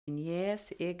And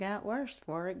yes, it got worse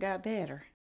before it got better.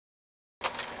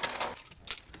 And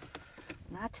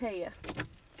I tell you,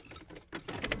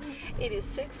 it is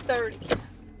 6:30,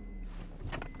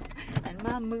 and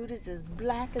my mood is as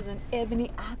black as an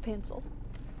ebony eye pencil.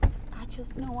 I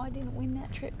just know I didn't win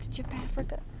that trip to Chip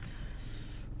Africa.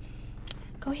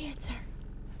 Go ahead, sir.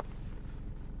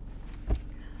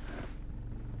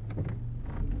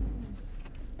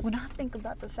 When I think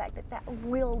about the fact that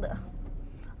Wilda,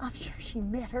 I'm sure she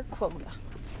met her quota.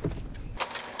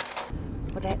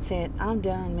 Well, that's it. I'm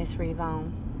done, Miss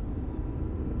Revon.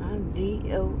 I'm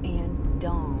D-O-N,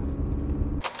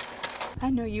 done. I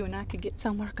know you and I could get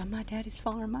some work on my daddy's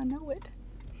farm. I know it.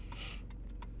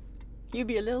 You'd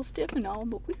be a little stiff and all,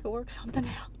 but we could work something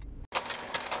out.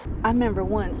 I remember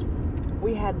once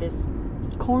we had this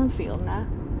cornfield, and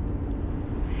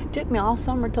it took me all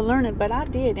summer to learn it, but I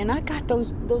did, and I got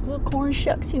those little corn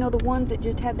shucks, you know, the ones that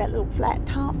just have that little flat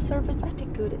top surface. I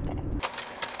did good at that.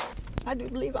 I do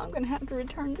believe I'm going to have to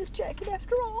return this jacket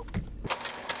after all.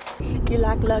 You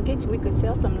like luggage? We could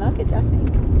sell some luggage, I think.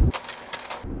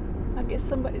 I guess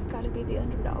somebody's got to be the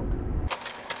underdog.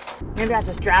 Maybe I'll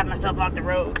just drive myself off the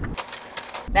road.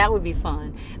 That would be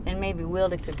fun. Then maybe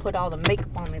Wilda could put all the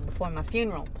makeup on me before my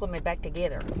funeral, put me back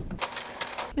together.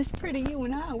 Miss Pretty, you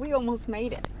and I, we almost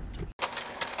made it.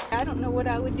 I don't know what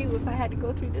I would do if I had to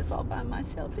go through this all by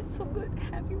myself. It's so good to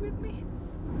have you with me.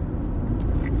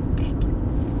 Thank you.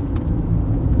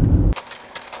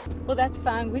 Well, that's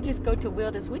fine. We just go to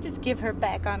Wilda's. We just give her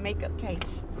back our makeup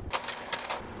case.